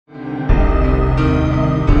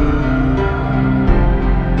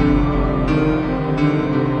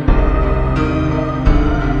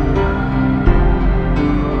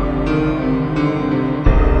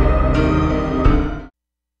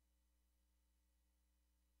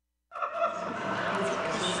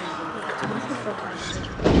for question.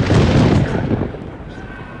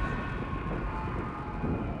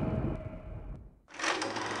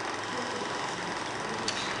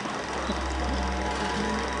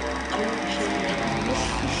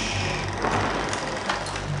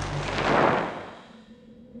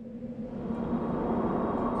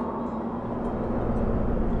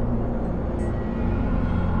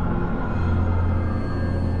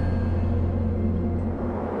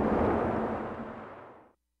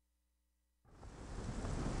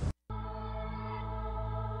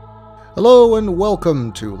 Hello and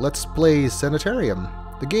welcome to Let's Play Sanitarium,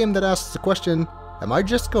 the game that asks the question, am I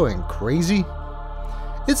just going crazy?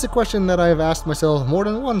 It's a question that I have asked myself more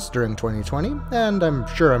than once during 2020, and I'm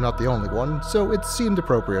sure I'm not the only one, so it seemed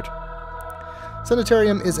appropriate.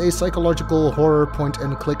 Sanitarium is a psychological horror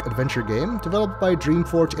point-and-click adventure game developed by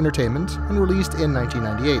Dreamforge Entertainment and released in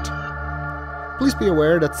 1998. Please be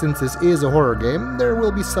aware that since this is a horror game, there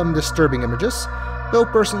will be some disturbing images, though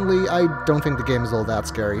personally I don't think the game is all that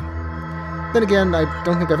scary. Then again, I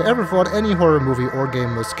don't think I've ever thought any horror movie or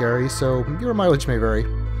game was scary, so your mileage may vary.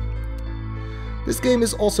 This game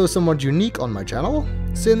is also somewhat unique on my channel,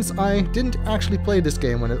 since I didn't actually play this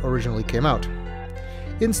game when it originally came out.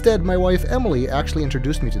 Instead, my wife Emily actually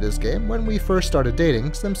introduced me to this game when we first started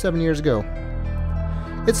dating some 7 years ago.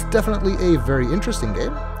 It's definitely a very interesting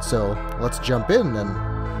game, so let's jump in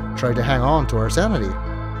and try to hang on to our sanity.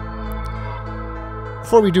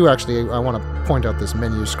 Before we do, actually, I want to point out this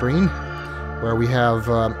menu screen, where we have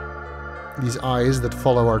these eyes that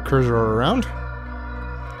follow our cursor around.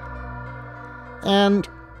 And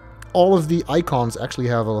all of the icons actually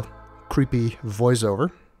have a creepy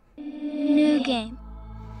voiceover. New game.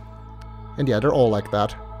 And yeah, they're all like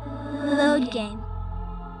that. Load game.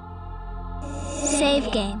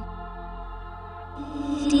 Save game.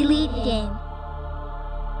 Delete game.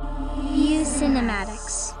 View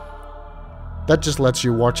cinematics. That just lets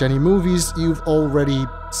you watch any movies you've already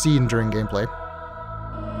seen during gameplay.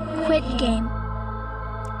 Quit game.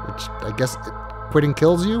 Which, I guess, quitting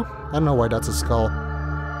kills you? I don't know why that's a skull.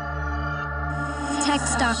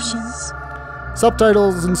 Text options.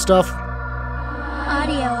 Subtitles and stuff.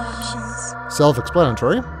 Audio options.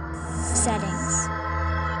 Self-explanatory. Settings.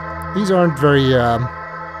 These aren't very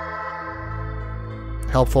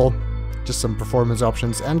helpful. Just some performance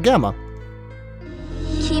options. And gamma.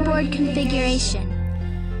 Keyboard configuration.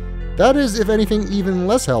 That is, if anything, even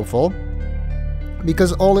less helpful,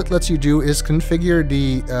 because all it lets you do is configure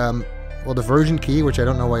the, the version key, which I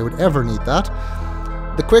don't know why I would ever need that,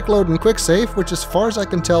 the quick load and quick save, which as far as I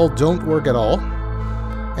can tell don't work at all,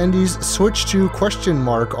 and these switch to question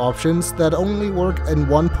mark options that only work in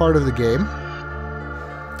one part of the game,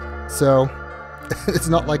 so it's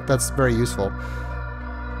not like that's very useful.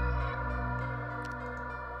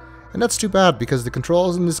 And that's too bad, because the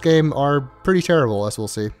controls in this game are pretty terrible, as we'll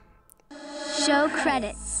see. Show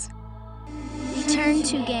credits. Return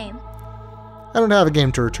to game. I don't have a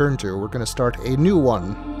game to return to. We're going to start a new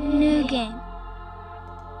one. New game.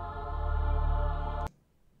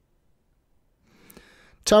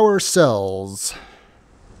 Tower Cells.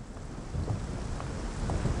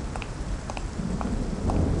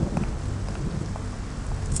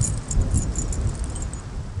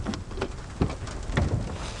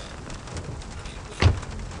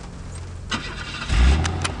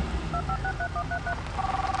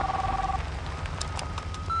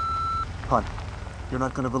 Hon, you're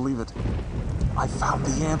not going to believe it. I found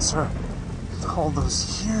the answer. All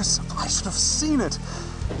those years, I should have seen it.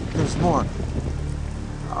 There's more.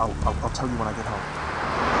 I'll tell you when I get home.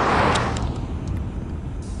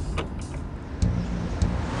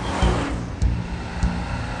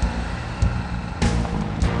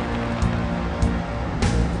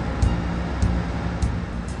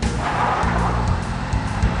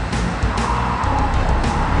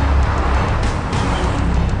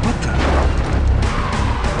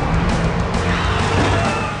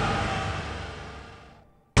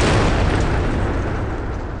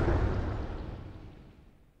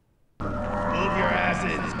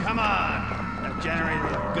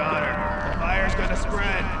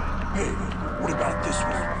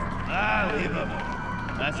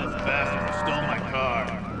 That's a bastard who stole my car.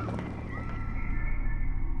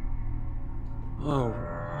 Oh,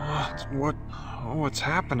 what's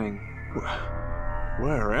happening?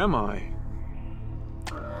 Where am I?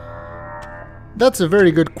 That's a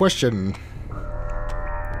very good question.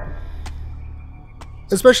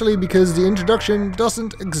 Especially because the introduction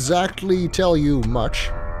doesn't exactly tell you much.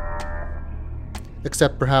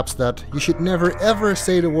 Except perhaps that you should never ever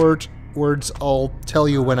say the words "I'll tell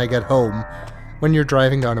you when I get home" when you're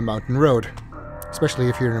driving down a mountain road. Especially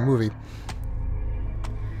if you're in a movie.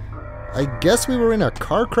 I guess we were in a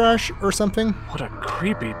car crash or something. What a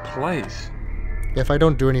creepy place. If I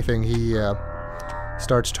don't do anything, he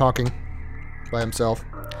starts talking by himself.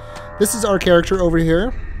 This is our character over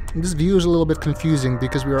here. This view is a little bit confusing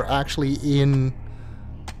because we are actually in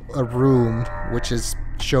a room which is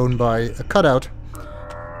shown by a cutout,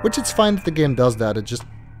 which it's fine that the game does that. It's just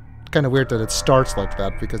kind of weird that it starts like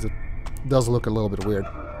that because it does look a little bit weird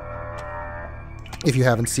if you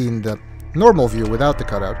haven't seen the normal view without the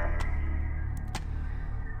cutout.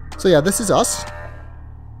 So yeah, this is us,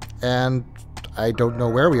 and I don't know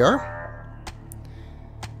where we are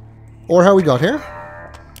or how we got here.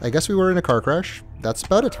 I guess we were in a car crash. That's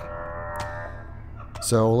about it.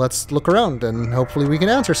 So let's look around and hopefully we can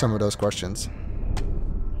answer some of those questions.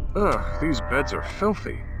 Ugh, these beds are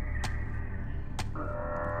filthy.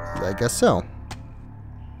 I guess so.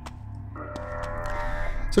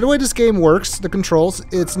 So the way this game works, the controls,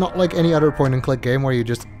 it's not like any other point and click game where you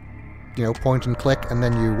just, you know, point and click and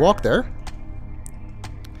then you walk there.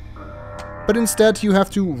 But instead you have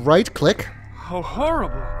to right click. How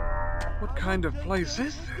horrible! What kind of place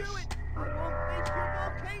is this?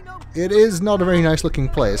 It is not a very nice looking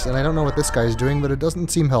place, and I don't know what this guy is doing, but it doesn't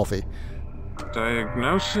seem healthy.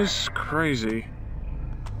 Diagnosis crazy.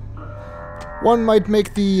 One might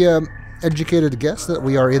make the educated guess that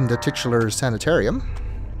we are in the titular sanitarium.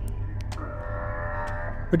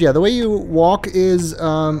 But yeah, the way you walk is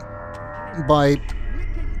by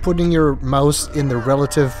putting your mouse in the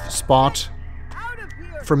relative spot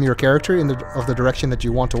from your character of the direction that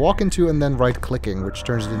you want to walk into, and then right-clicking, which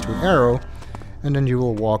turns it into an arrow, and then you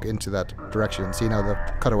will walk into that direction. See, now the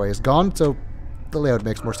cutaway is gone, so the layout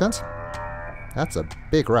makes more sense. That's a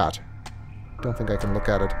big rat. Don't think I can look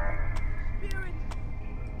at it.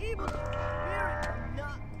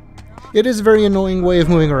 It is a very annoying way of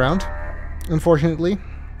moving around, unfortunately,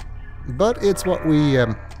 but it's what we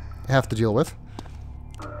have to deal with.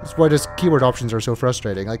 That's why these keyboard options are so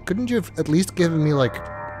frustrating. Like, couldn't you have at least given me, like,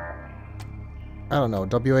 I don't know,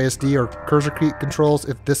 WASD or cursor controls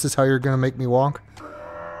if this is how you're gonna make me walk?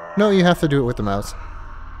 No, you have to do it with the mouse.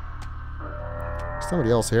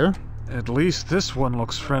 Somebody else here. At least this one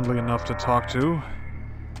looks friendly enough to talk to.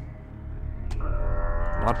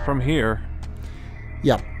 Not from here.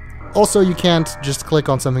 Yeah. Also, you can't just click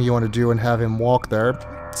on something you want to do and have him walk there.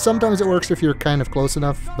 Sometimes it works if you're kind of close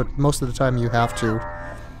enough, but most of the time you have to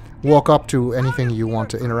walk up to anything you want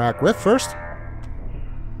to interact with first.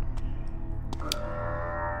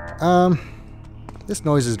 This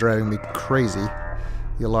noise is driving me crazy.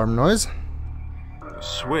 The alarm noise. The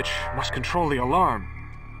switch must control the alarm.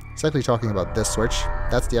 It's actually talking about this switch.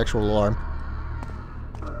 That's the actual alarm.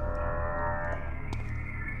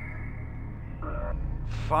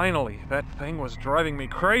 Finally, that thing was driving me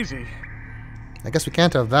crazy. I guess we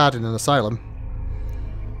can't have that in an asylum.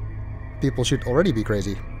 People should already be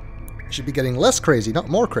crazy. Should be getting less crazy, not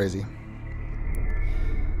more crazy.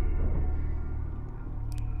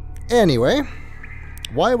 Anyway,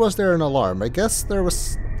 why was there an alarm? I guess there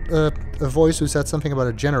was a voice who said something about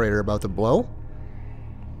a generator about to blow.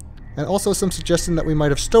 And also some suggestion that we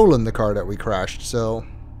might have stolen the car that we crashed, so...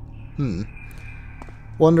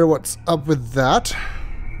 Wonder what's up with that.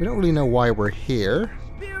 We don't really know why we're here.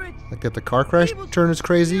 Like, did the car crash turn us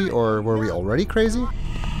crazy, or were we already crazy?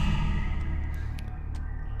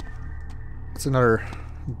 It's another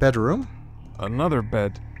bedroom. Another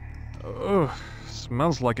bed. Ugh,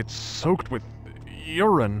 smells like it's soaked with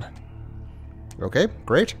urine. Okay,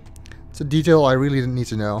 great. It's a detail I really didn't need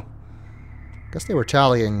to know. Guess they were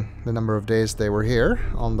tallying the number of days they were here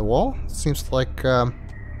on the wall. Seems like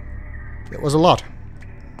it was a lot.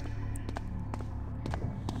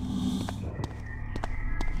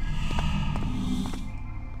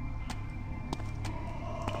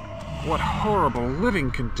 What horrible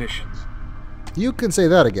living conditions. You can say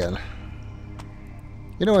that again.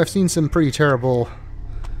 You know, I've seen some pretty terrible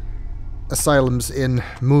asylums in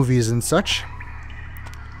movies and such.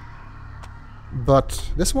 But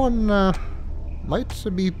this one might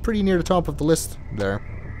be pretty near the top of the list there.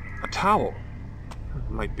 A towel.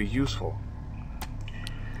 Might be useful.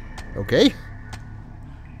 Okay.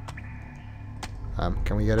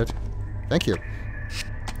 Can we get it? Thank you.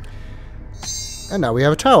 And now we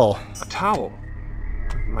have a towel. A towel.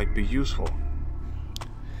 Might be useful.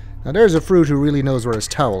 Now there's a fruit who really knows where his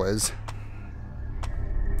towel is.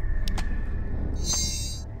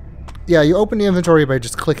 Yeah, you open the inventory by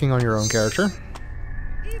just clicking on your own character.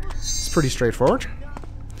 It's pretty straightforward.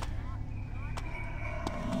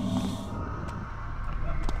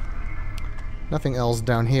 Nothing else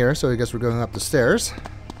down here, so I guess we're going up the stairs.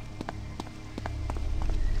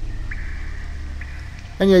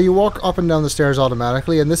 And yeah, you walk up and down the stairs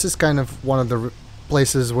automatically, and this is kind of one of the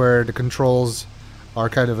places where the controls are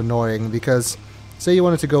kind of annoying, because say you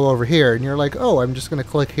wanted to go over here, and you're like, oh, I'm just going to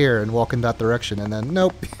click here and walk in that direction, and then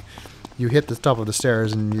nope, you hit the top of the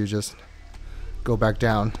stairs and you just go back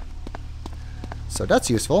down. So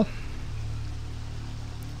that's useful.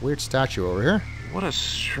 Weird statue over here. What a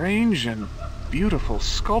strange and beautiful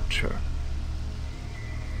sculpture.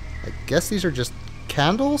 I guess these are just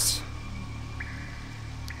candles?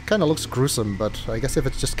 Kind of looks gruesome, but I guess if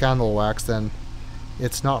it's just candle wax, then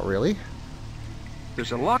it's not really.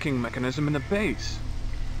 There's a locking mechanism in the base.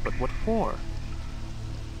 But what for?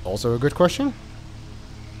 Also a good question.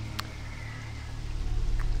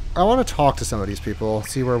 I want to talk to some of these people,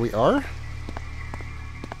 see where we are.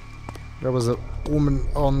 There was a woman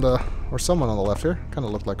on the... or someone on the left here. Kind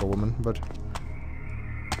of looked like a woman, but...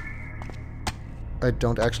 I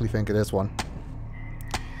don't actually think it is one.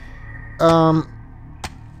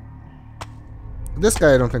 This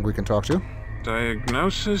guy I don't think we can talk to.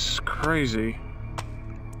 Diagnosis crazy.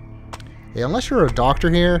 Yeah, unless you're a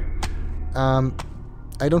doctor here, I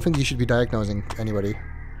don't think you should be diagnosing anybody.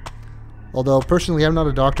 Although, personally, I'm not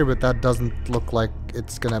a doctor, but that doesn't look like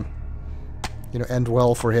it's gonna, you know, end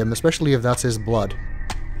well for him, especially if that's his blood.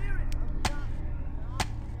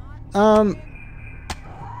 Although,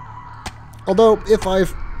 if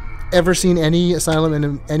I've ever seen any asylum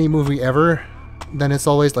in any movie ever, then it's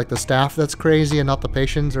always like the staff that's crazy and not the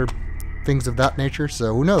patients or things of that nature,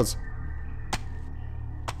 so who knows?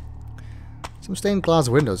 Some stained glass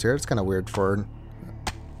windows here. It's kind of weird for an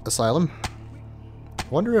asylum.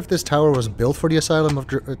 Wonder if this tower was built for the asylum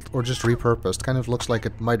or just repurposed. Kind of looks like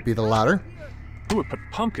it might be the latter. Who would put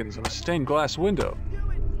pumpkins in a stained glass window?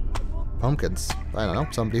 Pumpkins. I don't know.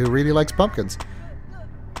 Somebody who really likes pumpkins.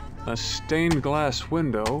 A stained glass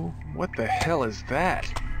window? What the hell is that?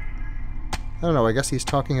 I don't know. I guess he's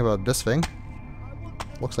talking about this thing.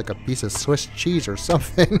 Looks like a piece of Swiss cheese or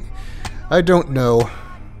something. I don't know.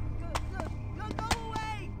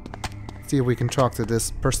 See if we can talk to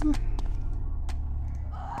this person.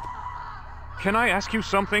 Can I ask you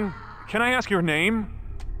something? Can I ask your name?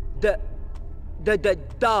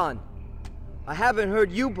 Don. I haven't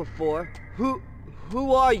heard you before. Who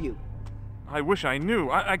are you? I wish I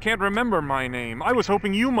knew. I can't remember my name. I was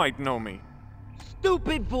hoping you might know me.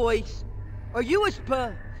 Stupid voice. Are you a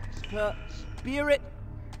spirit?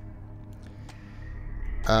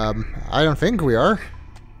 I don't think we are.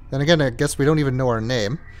 Then again, I guess we don't even know our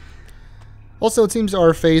name. Also, it seems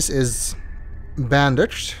our face is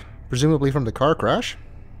bandaged, presumably from the car crash.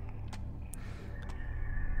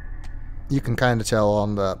 You can kind of tell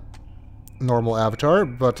on the normal avatar,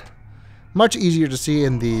 but much easier to see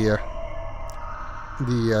in the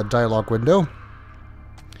dialogue window.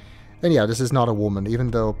 And yeah, this is not a woman,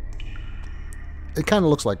 even though it kind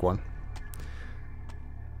of looks like one.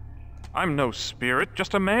 I'm no spirit,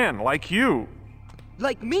 just a man, like you.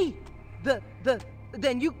 Like me?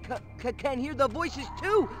 Then you can hear the voices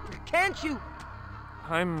too, can't you?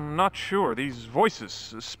 I'm not sure. These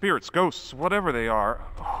voices, spirits, ghosts, whatever they are,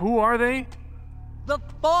 who are they? The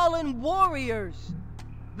fallen warriors.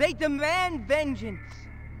 They demand vengeance.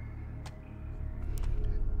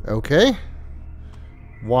 Okay.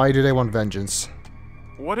 Why do they want vengeance?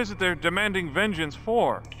 What is it they're demanding vengeance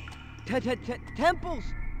for? Temples.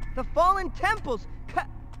 The fallen temples.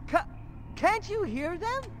 Can't you hear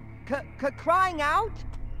them? Crying out?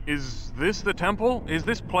 Is this the temple? Is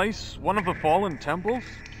this place one of the fallen temples?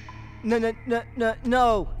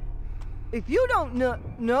 No. If you don't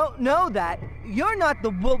know that, you're not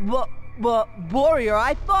the warrior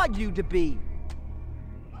I thought you to be.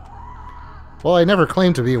 Well, I never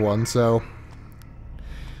claimed to be one, so...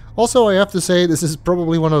 Also, I have to say, this is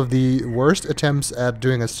probably one of the worst attempts at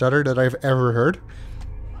doing a stutter that I've ever heard.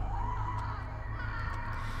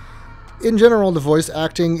 In general, the voice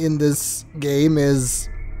acting in this game is...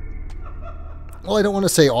 well, I don't want to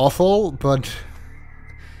say awful, but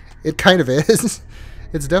it kind of is.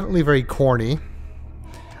 It's definitely very corny.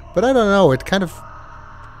 But I don't know, it kind of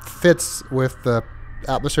fits with the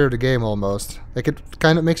atmosphere of the game almost. Like, it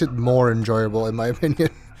kind of makes it more enjoyable, in my opinion.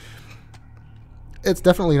 It's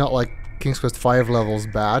definitely not like King's Quest V levels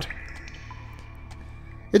bad.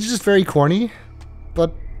 It's just very corny,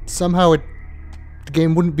 but somehow the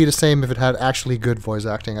game wouldn't be the same if it had actually good voice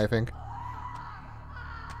acting, I think.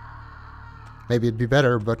 Maybe it'd be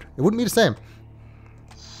better, but it wouldn't be the same.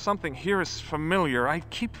 Something here is familiar. I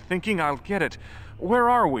keep thinking I'll get it.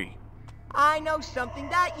 Where are we? I know something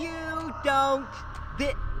that you don't.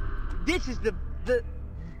 This is the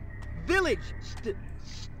village,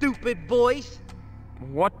 stupid voice.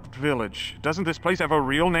 What village? Doesn't this place have a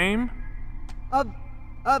real name? A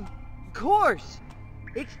Of course.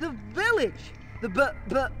 It's the village.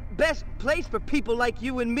 The best place for people like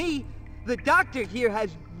you and me. The doctor here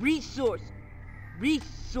has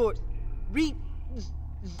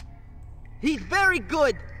he's very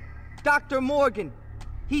good, Dr. Morgan.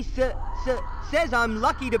 He says I'm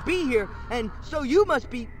lucky to be here, and so you must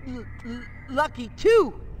be lucky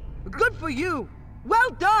too. Good for you.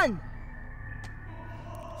 Well done.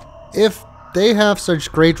 If they have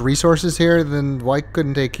such great resources here, then why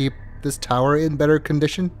couldn't they keep this tower in better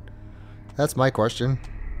condition? That's my question.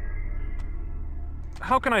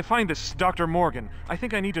 How can I find this Dr. Morgan? I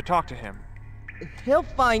think I need to talk to him. He'll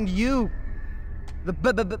find you.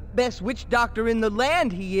 The best witch doctor in the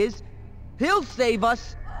land he is. He'll save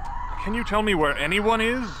us. Can you tell me where anyone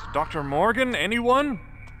is? Dr. Morgan? Anyone?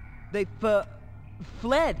 They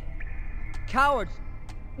fled. Cowards.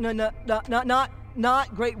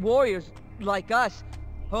 Not great warriors like us.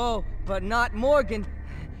 Oh, but not Morgan.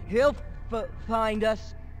 He'll find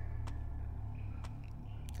us.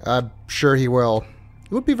 I'm sure he will.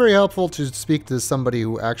 It would be very helpful to speak to somebody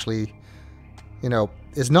who actually, you know,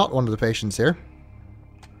 is not one of the patients here.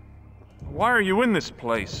 Why are you in this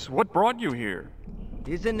place? What brought you here?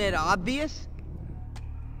 Isn't it obvious?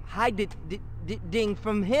 Hiding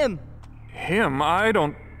from him. Him? I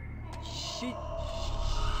don't...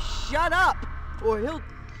 Shut up, or he'll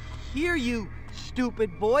hear you,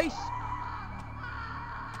 stupid voice.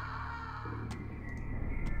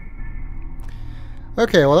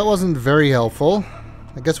 Okay, well that wasn't very helpful.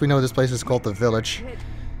 I guess we know this place is called the Village,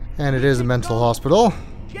 and it is a mental hospital.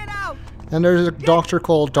 Get out! And there's a doctor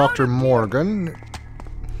called Dr. Morgan,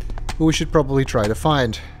 who we should probably try to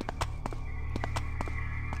find.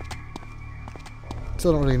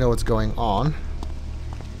 Still don't really know what's going on.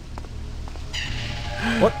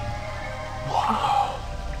 What?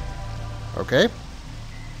 Okay.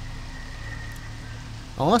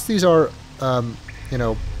 Unless these are, you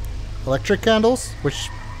know, electric candles, which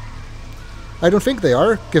I don't think they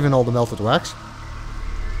are, given all the melted wax.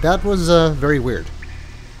 That was very weird.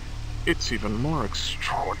 It's even more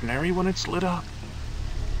extraordinary when it's lit up.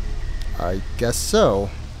 I guess so.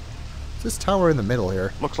 Is this tower in the middle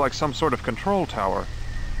here? Looks like some sort of control tower.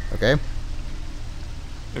 Okay.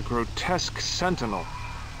 A grotesque sentinel.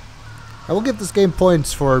 I will give this game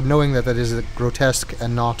points for knowing that that is a grotesque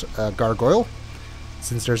and not a gargoyle,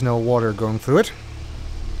 since there's no water going through it.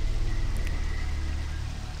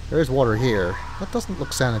 There is water here. That doesn't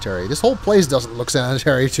look sanitary. This whole place doesn't look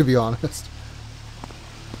sanitary, to be honest.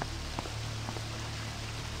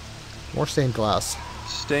 More stained glass.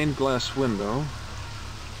 Stained glass window.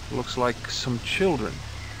 Looks like some children.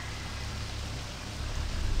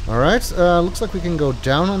 Alright, looks like we can go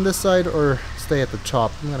down on this side or stay at the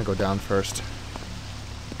top. I'm gonna go down first.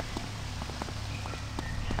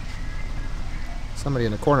 Somebody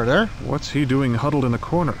in the corner there. What's he doing huddled in the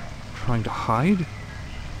corner? Trying to hide?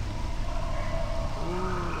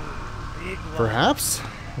 Perhaps?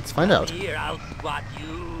 Let's find out. Here, I'll spot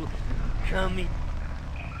you. Come here.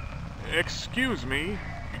 Excuse me,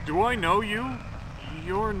 do I know you?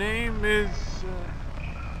 Your name is...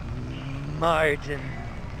 Martin.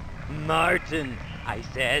 Martin, I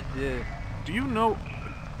said. Do you know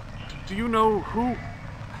who...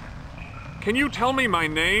 Can you tell me my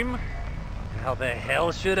name? How the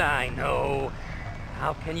hell should I know?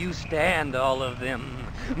 How can you stand all of them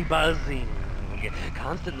buzzing?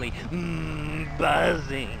 Constantly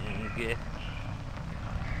buzzing.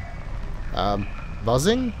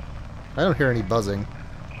 Buzzing? I don't hear any buzzing.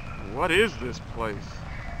 What is this place?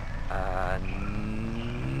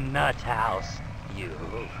 Nut house, you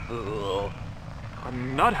fool. A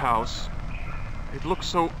nut house? It looks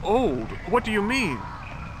so old. What do you mean?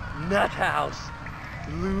 Nut house.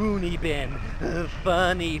 Loony bin.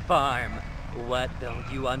 Funny farm. What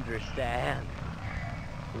don't you understand?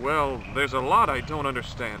 Well, there's a lot I don't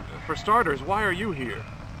understand. For starters, why are you here?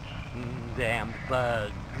 Damn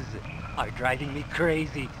bugs are driving me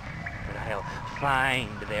crazy. But I'll find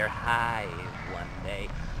their hive one day.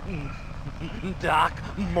 Doc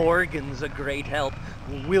Morgan's a great help.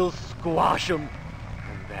 We'll squash 'em.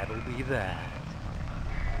 And that'll be that.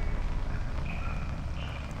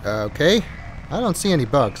 Okay. I don't see any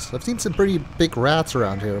bugs. I've seen some pretty big rats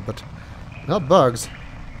around here, but not bugs.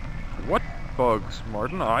 What bugs,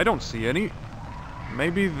 Martin? I don't see any.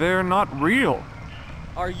 Maybe they're not real.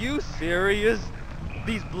 Are you serious?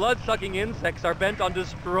 These blood-sucking insects are bent on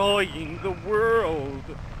destroying the world.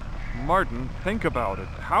 Martin, think about it.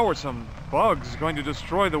 How are some bugs going to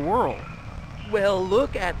destroy the world? Well,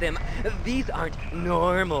 look at them. These aren't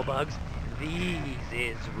normal bugs. These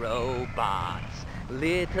is robots.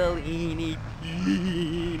 Little eeny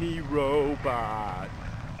robots.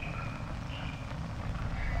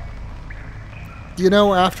 you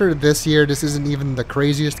know, after this year, this isn't even the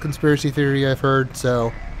craziest conspiracy theory I've heard,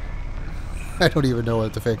 so I don't even know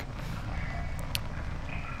what to think.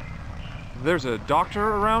 There's a doctor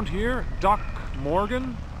around here? Doc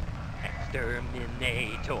Morgan?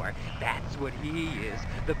 Exterminator. That's what he is.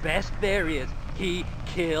 The best there is. He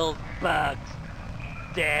kills bugs.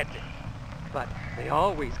 Dead. But they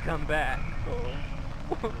always come back.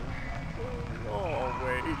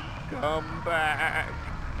 Always come back.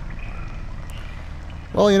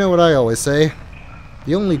 Well, you know what I always say.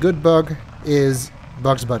 The only good bug is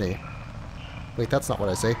Bugs Bunny. Wait, that's not what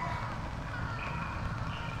I say.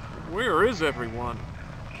 Where is everyone?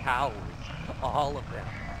 Cowards. All of them.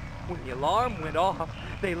 When the alarm went off,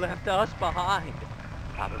 they left us behind.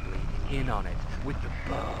 Probably in on it with the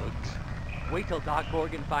bugs. Wait till Doc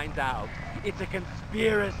Morgan finds out. It's a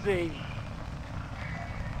conspiracy.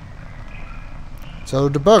 So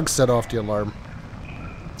the bugs set off the alarm.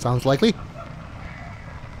 Sounds likely.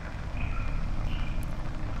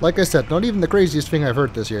 Like I said, not even the craziest thing I've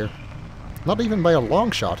heard this year. Not even by a long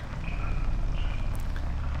shot.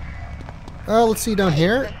 Let's see down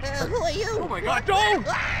here. Who are you? Oh my god, don't!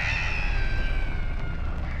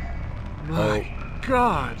 My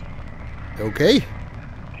god. Okay.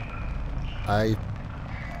 I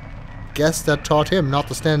guess that taught him not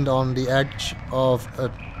to stand on the edge of a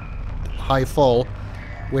high fall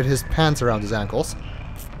with his pants around his ankles.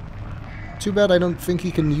 Too bad I don't think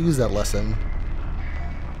he can use that lesson.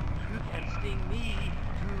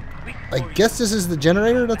 I guess this is the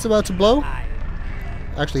generator that's about to blow?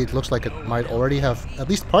 Actually, it looks like it might already have at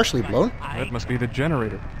least partially blown. That must be the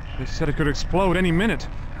generator. They said it could explode any minute.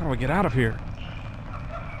 How do I get out of here?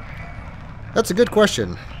 That's a good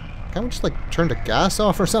question. Can't we just, like, turn the gas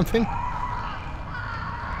off or something?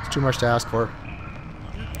 It's too much to ask for.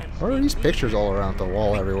 What are these pictures all around the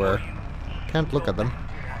wall everywhere? Can't look at them.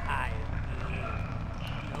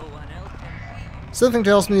 Something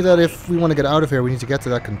tells me that if we want to get out of here, we need to get to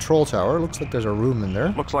that control tower. Looks like there's a room in there.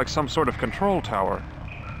 Looks like some sort of control tower.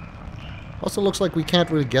 Also looks like we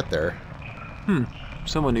can't really get there.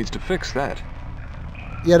 Someone needs to fix that.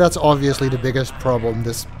 Yeah, that's obviously the biggest problem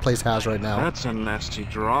this place has right now. That's a nasty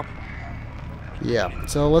drop. Yeah,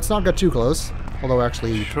 so let's not get too close. Although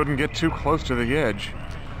actually, Shouldn't get too close to the edge.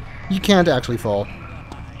 you can't actually fall.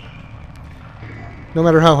 No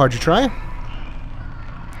matter how hard you try.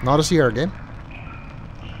 Not a Sierra game.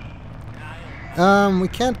 We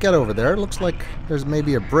can't get over there. Looks like there's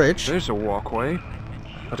maybe a bridge. There's a walkway,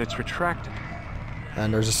 but it's retracted.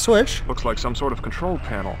 And there's a switch. Looks like some sort of control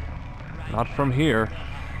panel. Not from here.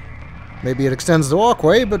 Maybe it extends the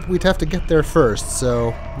walkway, but we'd have to get there first,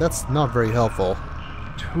 so that's not very helpful.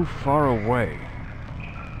 Too far away.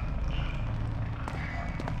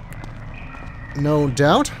 No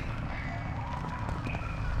doubt.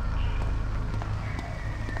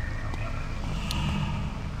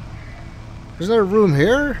 There's another room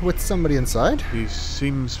here with somebody inside. He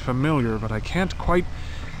seems familiar, but I can't quite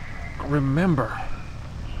remember.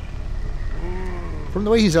 From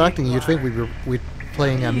the way he's acting, you'd think we'd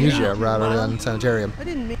playing Amnesia rather than Sanitarium. I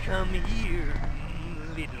didn't mean... Come here,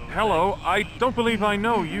 little... Hello, I don't believe I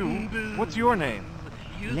know you. What's your name?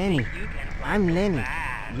 Lenny. I'm Lenny.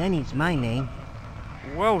 Lenny's my name.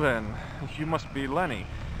 Well then, you must be Lenny.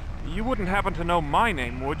 You wouldn't happen to know my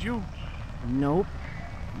name, would you? Nope.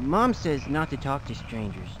 Mom says not to talk to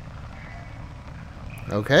strangers.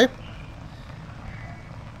 Okay.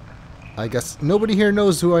 I guess nobody here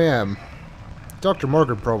knows who I am. Dr.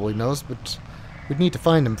 Morgan probably knows, but we'd need to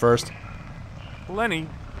find him first. Lenny,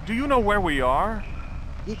 do you know where we are?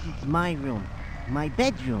 This is my room. My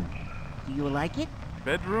bedroom. Do you like it?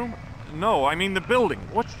 Bedroom? No, I mean the building.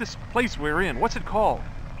 What's this place we're in? What's it called?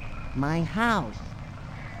 My house.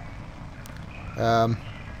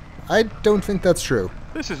 I don't think that's true.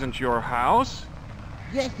 This isn't your house.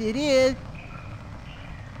 Yes, it is.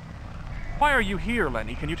 Why are you here,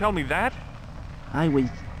 Lenny? Can you tell me that? I was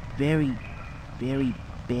very, very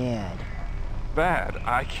bad. Bad?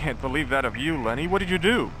 I can't believe that of you, Lenny. What did you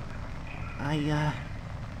do? I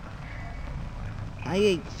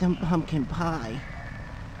ate some pumpkin pie.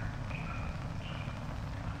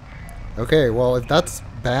 Okay, well, if that's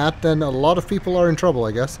bad, then a lot of people are in trouble,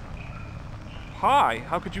 I guess. Pie?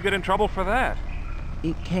 How could you get in trouble for that?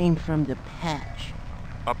 It came from the patch.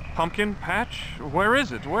 A pumpkin patch? Where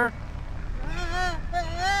is it? Where?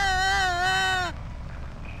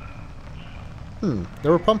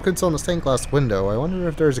 There were pumpkins on the stained glass window. I wonder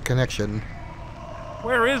if there's a connection.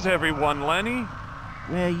 Where is everyone, Lenny?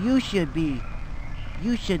 Where you should be.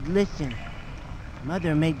 You should listen.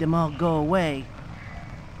 Mother made them all go away.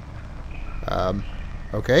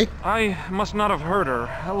 Okay. I must not have heard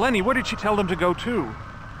her. Lenny, where did she tell them to go to?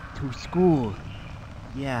 To school.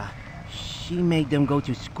 Yeah, she made them go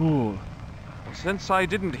to school. Since I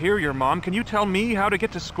didn't hear your mom, can you tell me how to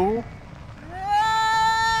get to school?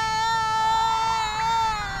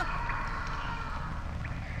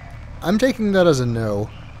 I'm taking that as a no.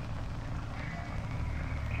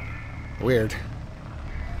 Weird.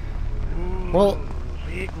 Well,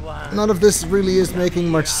 none of this really is making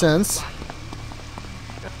much sense.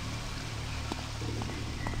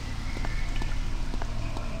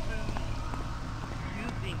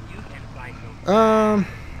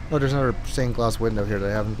 Oh, there's another stained glass window here that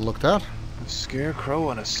I haven't looked at. A scarecrow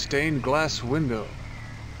on a stained glass window.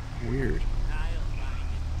 Weird.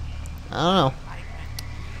 I don't know.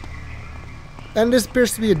 And this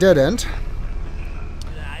appears to be a dead end.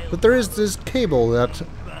 But there is this cable that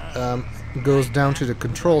goes down to the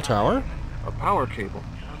control tower. A power cable.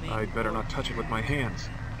 I'd better not touch it with my hands.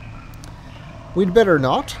 We'd better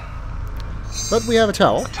not. But we have a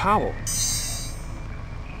towel. A towel?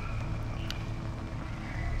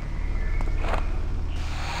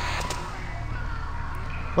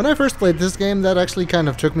 When I first played this game, that actually kind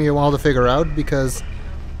of took me a while to figure out, because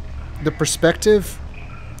the perspective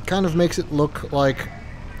kind of makes it look like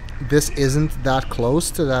this isn't that close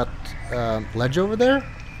to that ledge over there.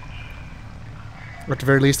 Or at the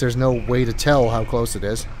very least, there's no way to tell how close it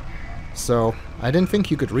is. So, I didn't think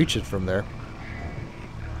you could reach it from there.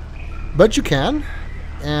 But you can,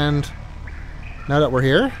 and now that we're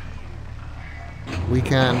here, we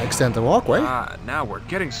can extend the walkway. Ah, now we're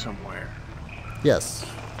getting somewhere. Yes.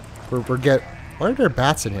 Why are there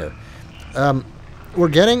bats in here? We're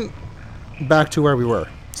getting back to where we were,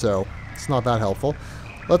 so it's not that helpful.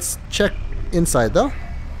 Let's check inside, though.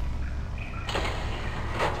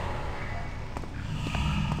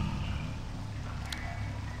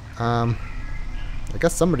 I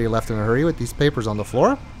guess somebody left in a hurry with these papers on the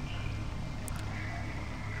floor.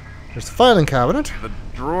 There's the filing cabinet. The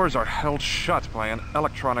drawers are held shut by an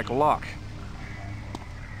electronic lock.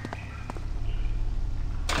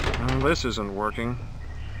 This isn't working.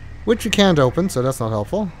 Which you can't open, so that's not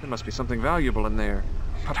helpful. There must be something valuable in there.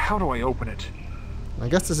 But how do I open it? I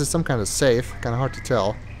guess this is some kind of safe. Kind of hard to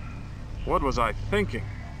tell. What was I thinking?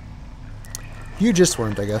 You just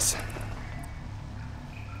weren't, I guess.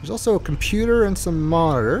 There's also a computer and some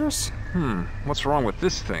monitors. What's wrong with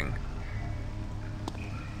this thing?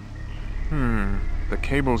 The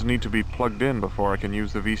cables need to be plugged in before I can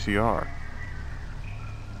use the VCR.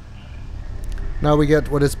 Now we get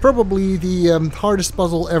what is probably the hardest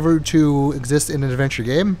puzzle ever to exist in an adventure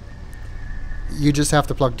game. You just have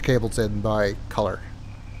to plug the cables in by color.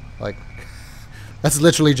 Like, that's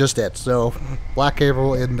literally just it. So, black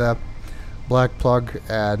cable in the black plug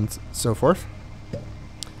and so forth.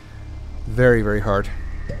 Very, very hard.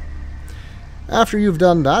 After you've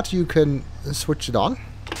done that, you can switch it on.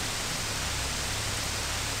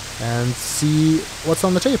 And see what's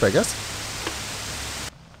on the tape, I guess.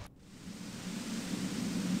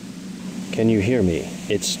 Can you hear me?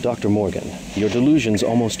 It's Dr. Morgan. Your delusions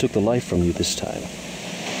almost took the life from you this time.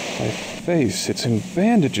 My face, it's in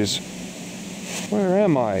bandages. Where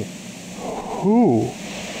am I? Who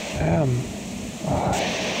am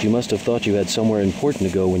I? You must have thought you had somewhere important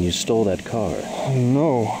to go when you stole that car. Oh,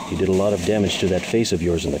 no. You did a lot of damage to that face of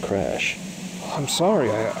yours in the crash. I'm sorry.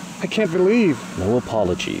 I can't believe. No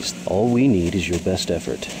apologies. All we need is your best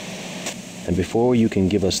effort. And before you can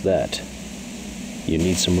give us that, you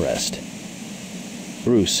need some rest.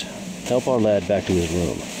 Bruce, help our lad back to his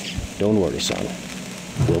room. Don't worry, son.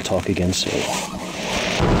 We'll talk again soon.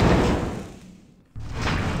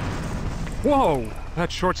 Whoa!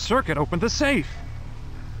 That short circuit opened the safe.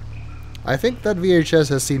 I think that VHS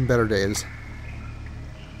has seen better days.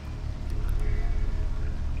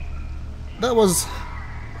 That was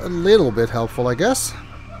a little bit helpful, I guess.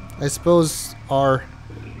 I suppose our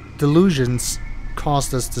delusions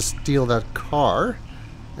caused us to steal that car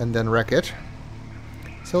and then wreck it.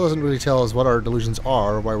 Still doesn't really tell us what our delusions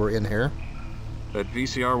are or why we're in here. That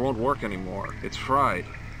VCR won't work anymore. It's fried.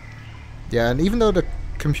 Yeah, and even though the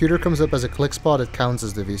computer comes up as a click spot, it counts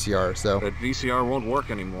as the VCR, so... That VCR won't work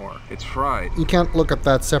anymore. It's fried. You can't look at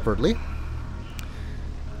that separately.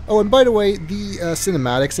 Oh, and by the way, the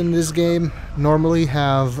cinematics in this game normally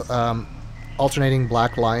have alternating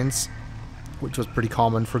black lines, which was pretty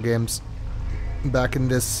common for games back in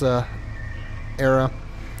this era.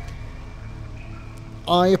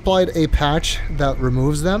 I applied a patch that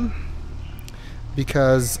removes them,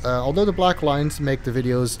 because although the black lines make the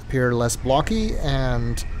videos appear less blocky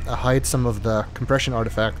and hide some of the compression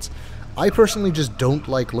artifacts, I personally just don't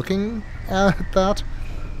like looking at that,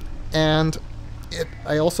 and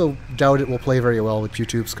I also doubt it will play very well with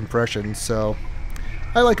YouTube's compression, so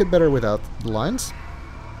I like it better without the lines.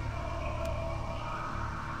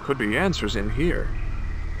 Could be answers in here.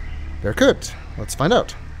 There could. Let's find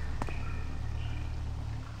out.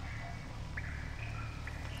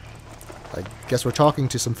 I guess we're talking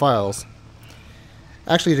to some files.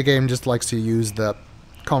 Actually, the game just likes to use the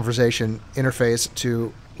conversation interface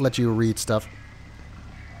to let you read stuff.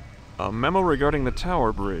 A memo regarding the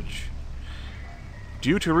tower bridge.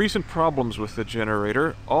 Due to recent problems with the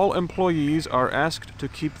generator, all employees are asked to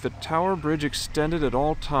keep the tower bridge extended at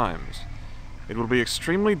all times. It will be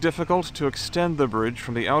extremely difficult to extend the bridge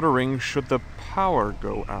from the outer ring should the power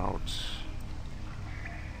go out.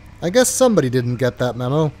 I guess somebody didn't get that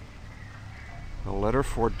memo. A letter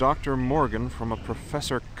for Dr. Morgan from a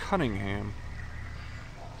Professor Cunningham.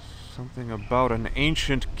 Something about an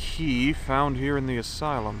ancient key found here in the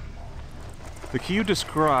asylum. The key you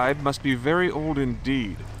describe must be very old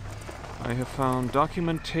indeed. I have found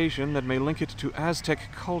documentation that may link it to Aztec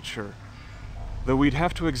culture, though we'd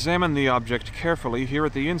have to examine the object carefully here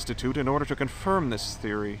at the Institute in order to confirm this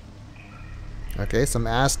theory. Okay, some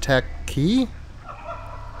Aztec key.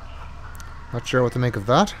 Not sure what to make of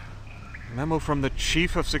that. Memo from the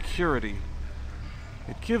Chief of Security.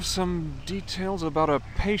 It gives some details about a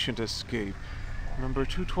patient escape, number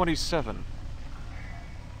 227.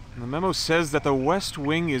 The memo says that the West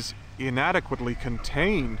Wing is inadequately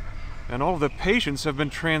contained, and all of the patients have been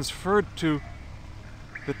transferred to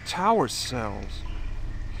the tower cells.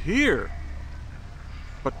 Here!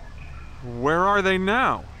 But where are they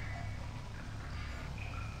now?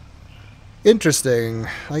 Interesting.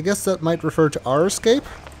 I guess that might refer to our escape,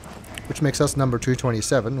 which makes us number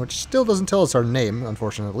 227, which still doesn't tell us our name,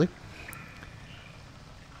 unfortunately.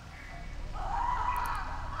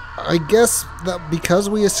 I guess that because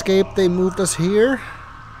we escaped, they moved us here.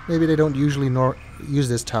 Maybe they don't usually use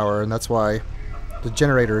this tower, and that's why the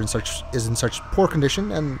generator is in such poor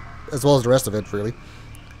condition, and as well as the rest of it, really.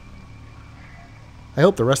 I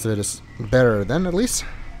hope the rest of it is better then, at least.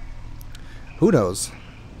 Who knows?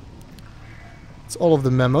 It's all of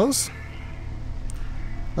the memos.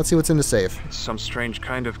 Let's see what's in the safe. It's some strange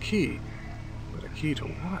kind of key. But a key to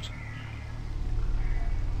what?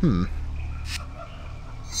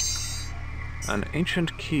 An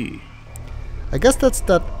ancient key. I guess that's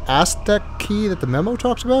that Aztec key that the memo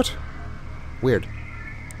talks about? Weird.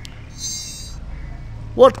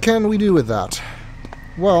 What can we do with that?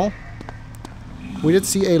 Well, we did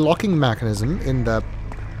see a locking mechanism in the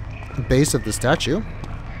base of the statue.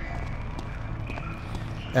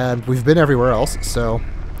 And we've been everywhere else, so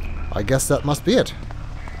I guess that must be it.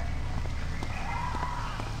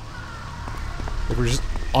 If we're just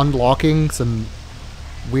unlocking some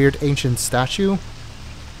weird ancient statue,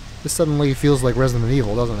 this suddenly feels like Resident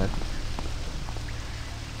Evil, doesn't it?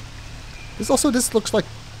 This looks like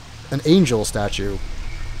an angel statue.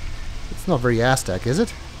 It's not very Aztec, is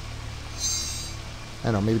it?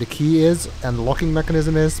 I don't know, maybe the key is, and the locking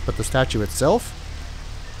mechanism is, but the statue itself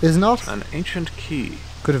is not? An ancient key.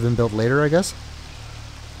 Could have been built later, I guess.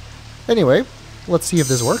 Anyway, let's see if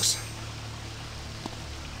this works.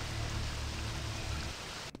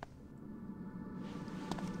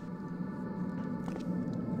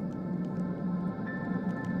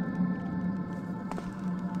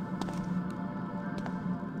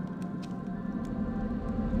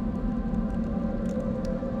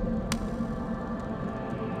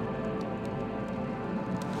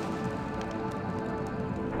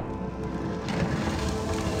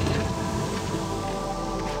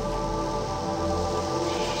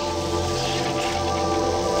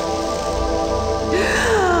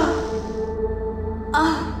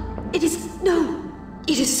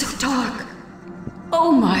 It is so dark.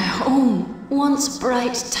 Oh, my home, once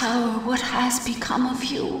bright tower, what has become of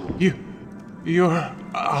you? You're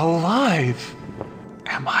alive.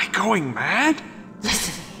 Am I going mad?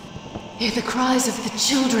 Listen, hear the cries of the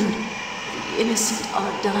children. The innocent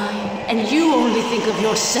are dying, and you only think of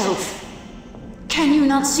yourself. Can you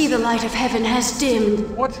not see the light of heaven has dimmed?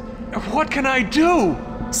 What can I do?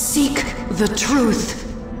 Seek the truth.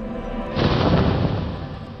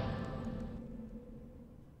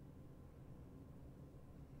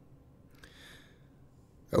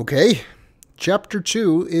 Okay, Chapter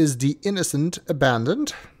 2 is The Innocent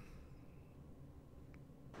Abandoned.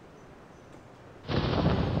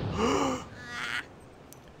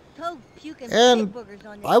 And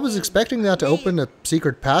I was expecting that to open a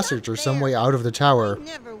secret passage or some way out of the tower.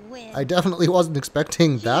 I definitely wasn't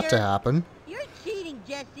expecting that to happen.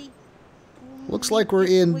 Looks like we're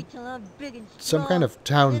in some kind of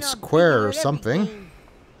town square or something.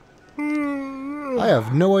 I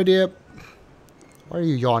have no idea Why are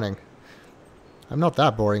you yawning? I'm not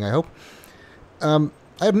that boring, I hope. I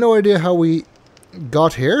have no idea how we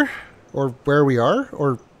got here, or where we are,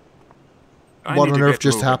 or what on earth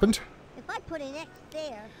just happened. If I put an X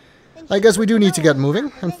there, then I guess we do need to get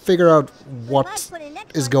moving and figure out what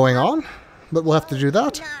is going on, but we'll have to do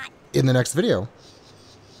that in the next video.